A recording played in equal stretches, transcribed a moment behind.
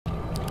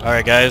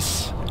Alright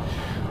guys,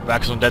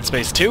 back on Dead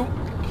Space 2.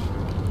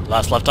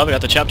 Last left off, we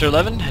got to Chapter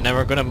 11, and then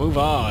we're gonna move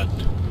on.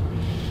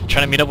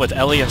 Trying to meet up with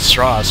Ellie and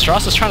Strauss.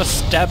 Strauss is trying to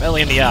stab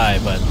Ellie in the eye,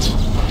 but...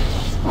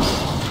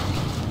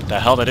 the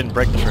hell, that didn't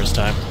break the first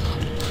time.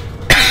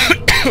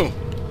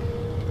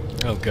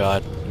 Oh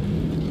god.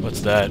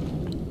 What's that?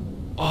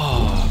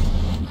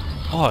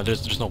 Oh,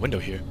 there's no window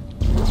here.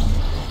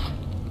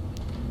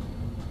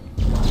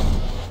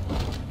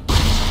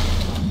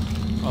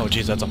 Oh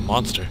jeez, that's a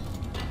monster.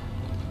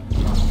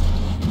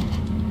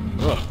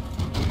 Ugh.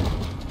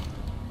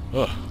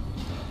 Ugh.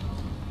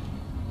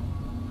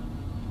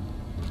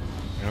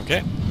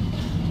 Okay.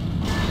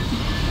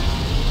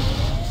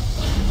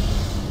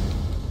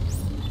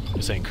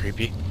 This ain't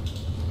creepy.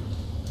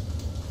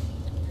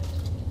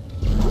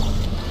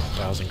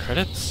 1,000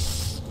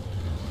 credits.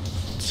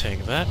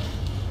 Take that.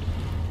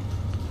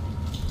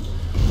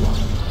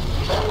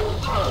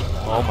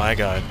 Oh my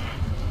god.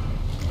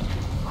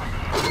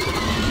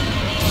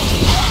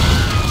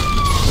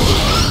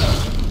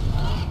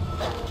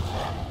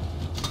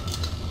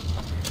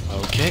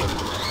 Okay.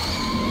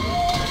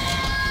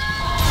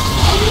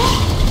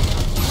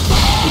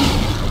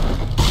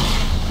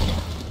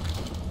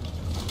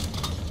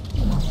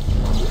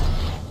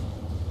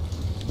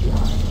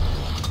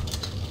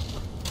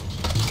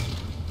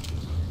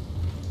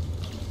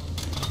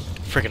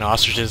 Freaking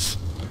ostriches.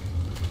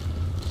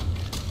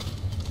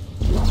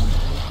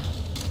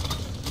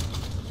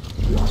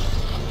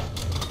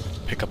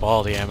 Pick up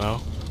all the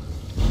ammo.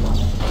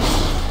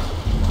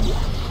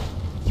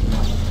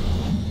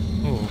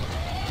 Ooh.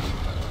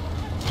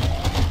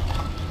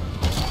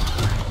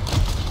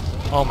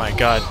 Oh my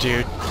god,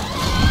 dude.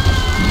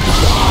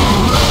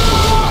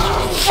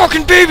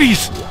 Fucking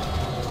babies!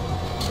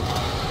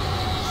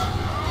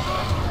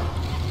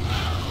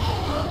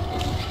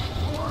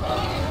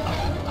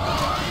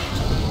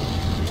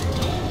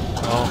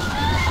 Oh.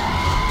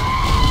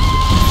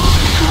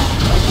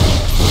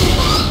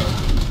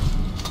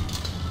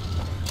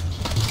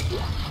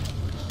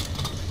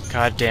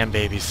 Goddamn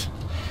babies.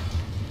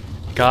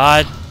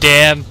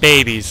 Goddamn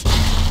babies.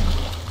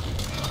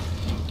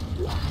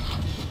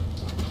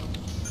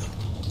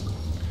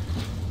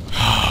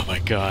 Oh my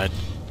god.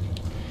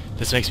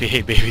 This makes me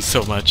hate babies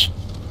so much.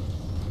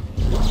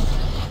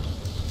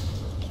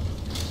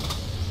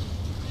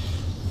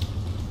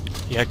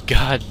 Yeah,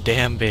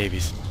 goddamn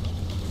babies.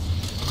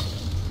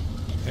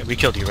 Hey, we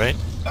killed you, right?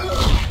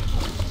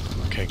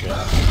 Okay, good.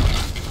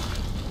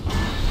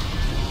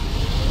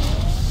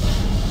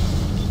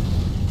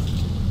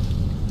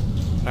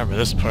 I remember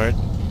this part.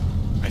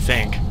 I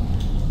think.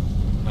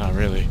 Not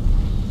really.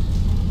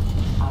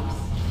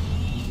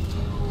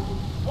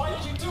 Why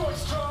did you do it,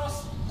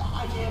 Strauss?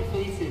 I can't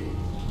face it.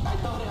 I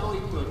thought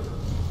Ellie could.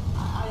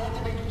 I had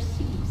to make her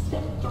see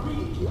step 3.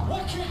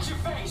 What can't you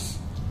face?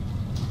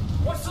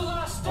 What's the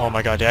last step? Oh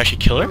my god, did I actually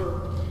kill her?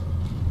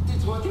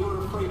 It's what they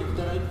were afraid of,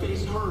 that I'd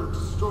face her and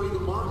destroy the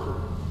marker.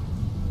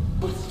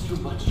 But it's too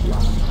much,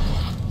 Strauss.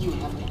 You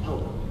have to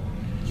help.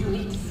 You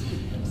need to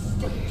see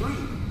step 3.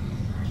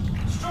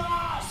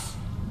 Strauss!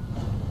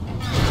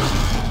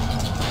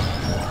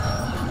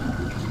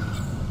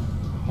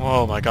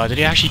 Oh my god, did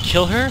he actually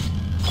kill her?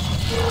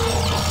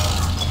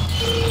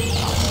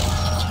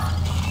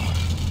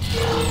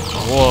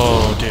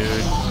 Whoa,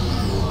 dude.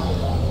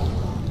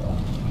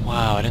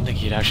 Wow, I didn't think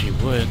he actually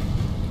would.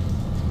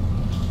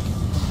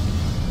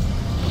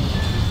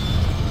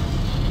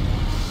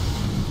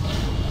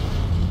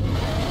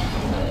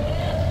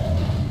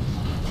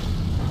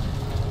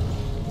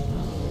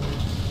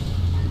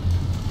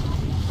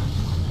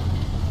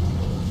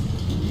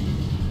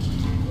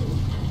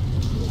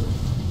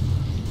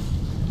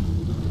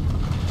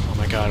 Oh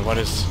my god, what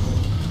is...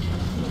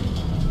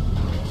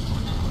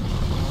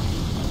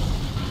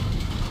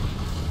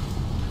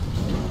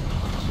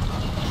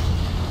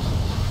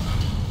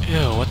 Ew,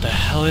 what the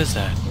hell is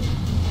that?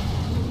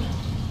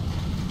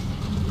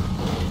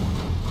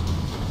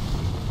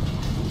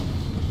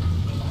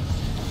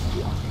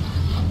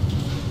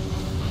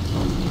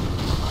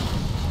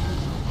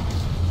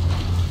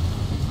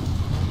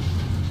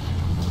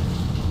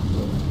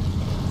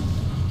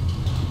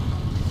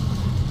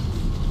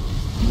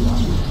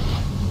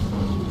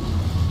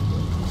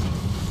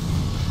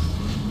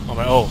 Oh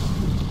my, oh.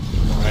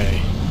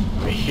 Right.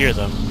 I hear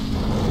them.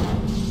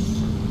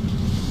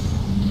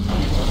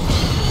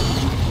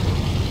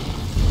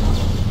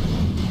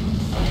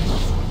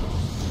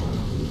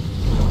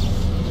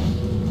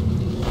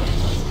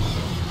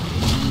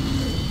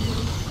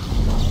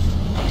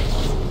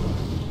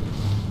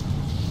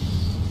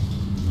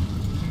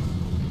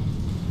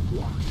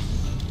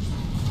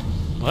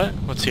 What?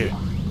 What's here?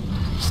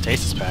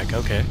 Stasis pack,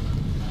 okay.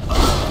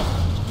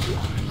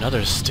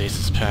 Another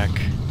stasis pack.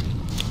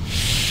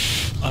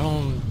 I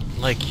don't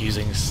like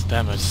using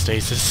that much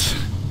stasis.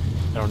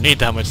 I don't need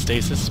that much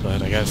stasis,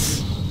 but I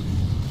guess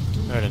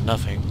better than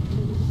nothing.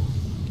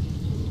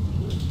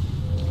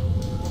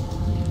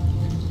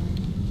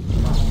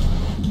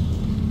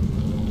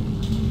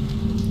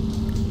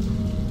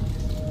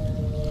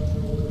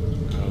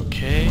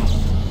 Okay.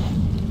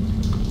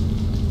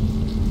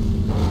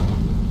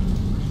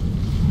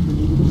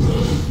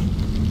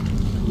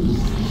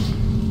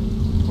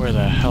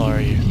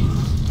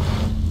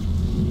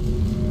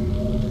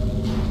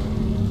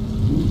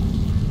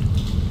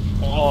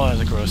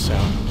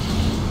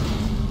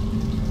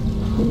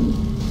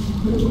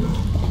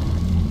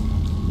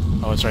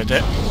 Oh, it's right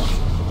there.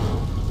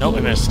 Nope, I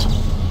missed.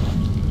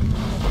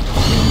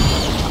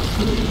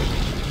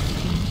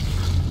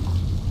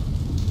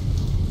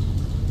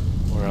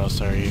 Where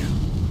else are you?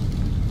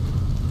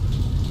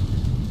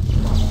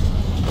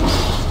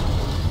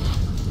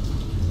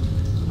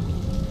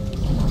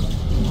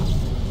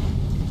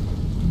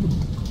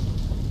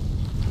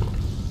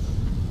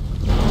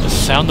 The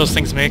sound those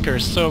things make are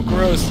so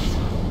gross.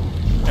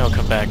 I'll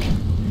come back.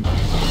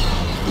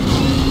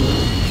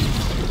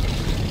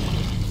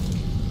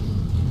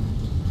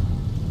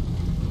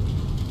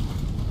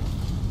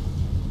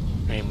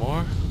 Any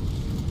more?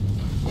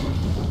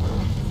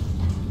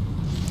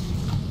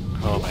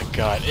 Oh my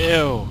god,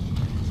 ew!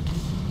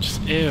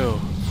 Just ew.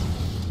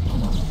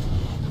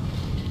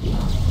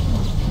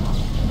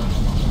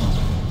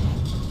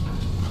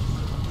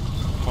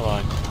 Hold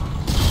on.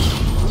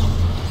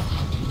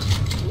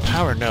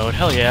 Power node,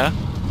 hell yeah.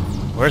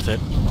 Worth it.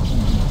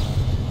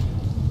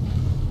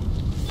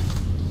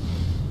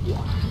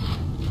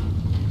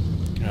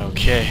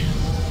 Okay.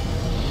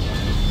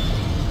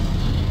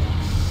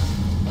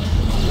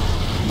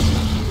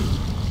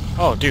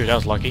 Oh, dude, that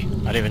was lucky.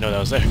 I didn't even know that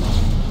was there.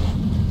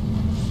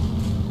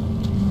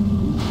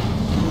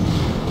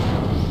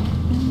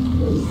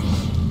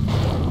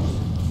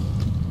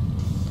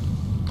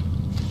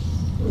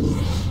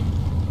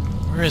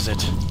 Where is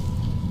it?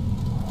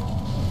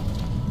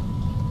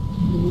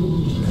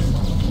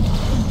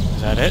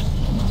 Is that it?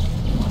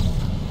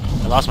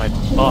 I lost my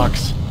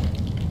box.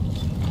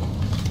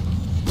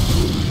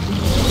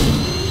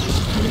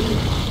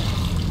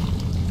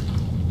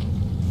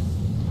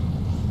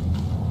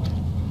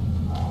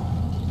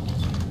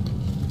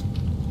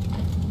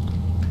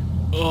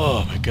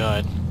 Oh my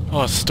god.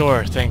 Oh, a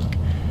store, thank...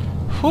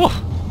 Whew!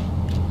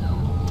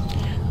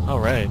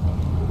 Alright.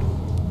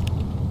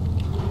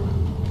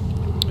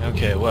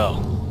 Okay, well.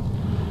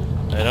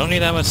 I don't need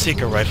that much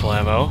secret rifle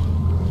ammo.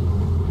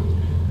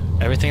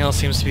 Everything else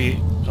seems to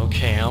be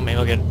okay. Well, maybe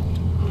I'll get...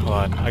 Hold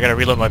on. I gotta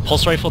reload my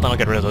pulse rifle, then I'll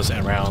get rid of those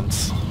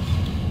rounds.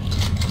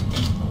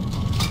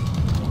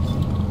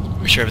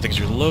 Make sure everything's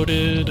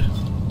reloaded.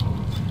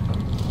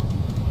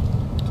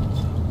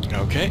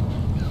 Okay.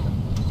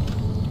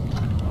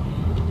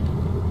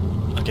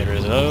 I'll get rid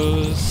of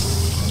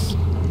those.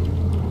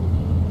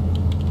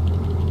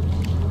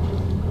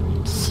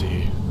 Let's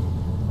see.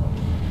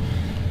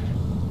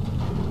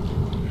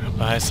 I'll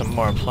buy some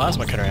more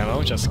plasma cutter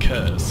ammo just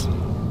cause.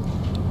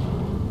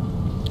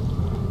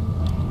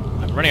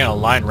 I'm running out of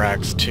line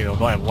racks too. I'm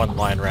buying one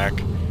line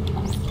rack.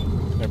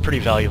 They're pretty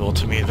valuable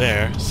to me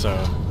there, so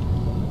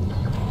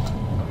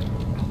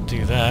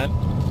do that.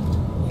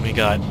 We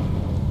got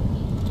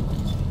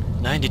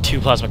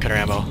 92 plasma cutter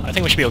ammo. I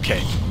think we should be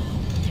okay.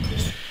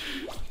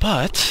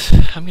 But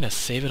I'm gonna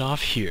save it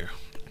off here.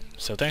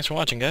 So thanks for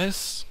watching,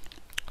 guys.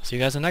 See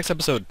you guys in the next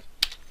episode.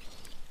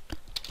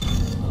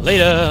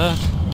 Later!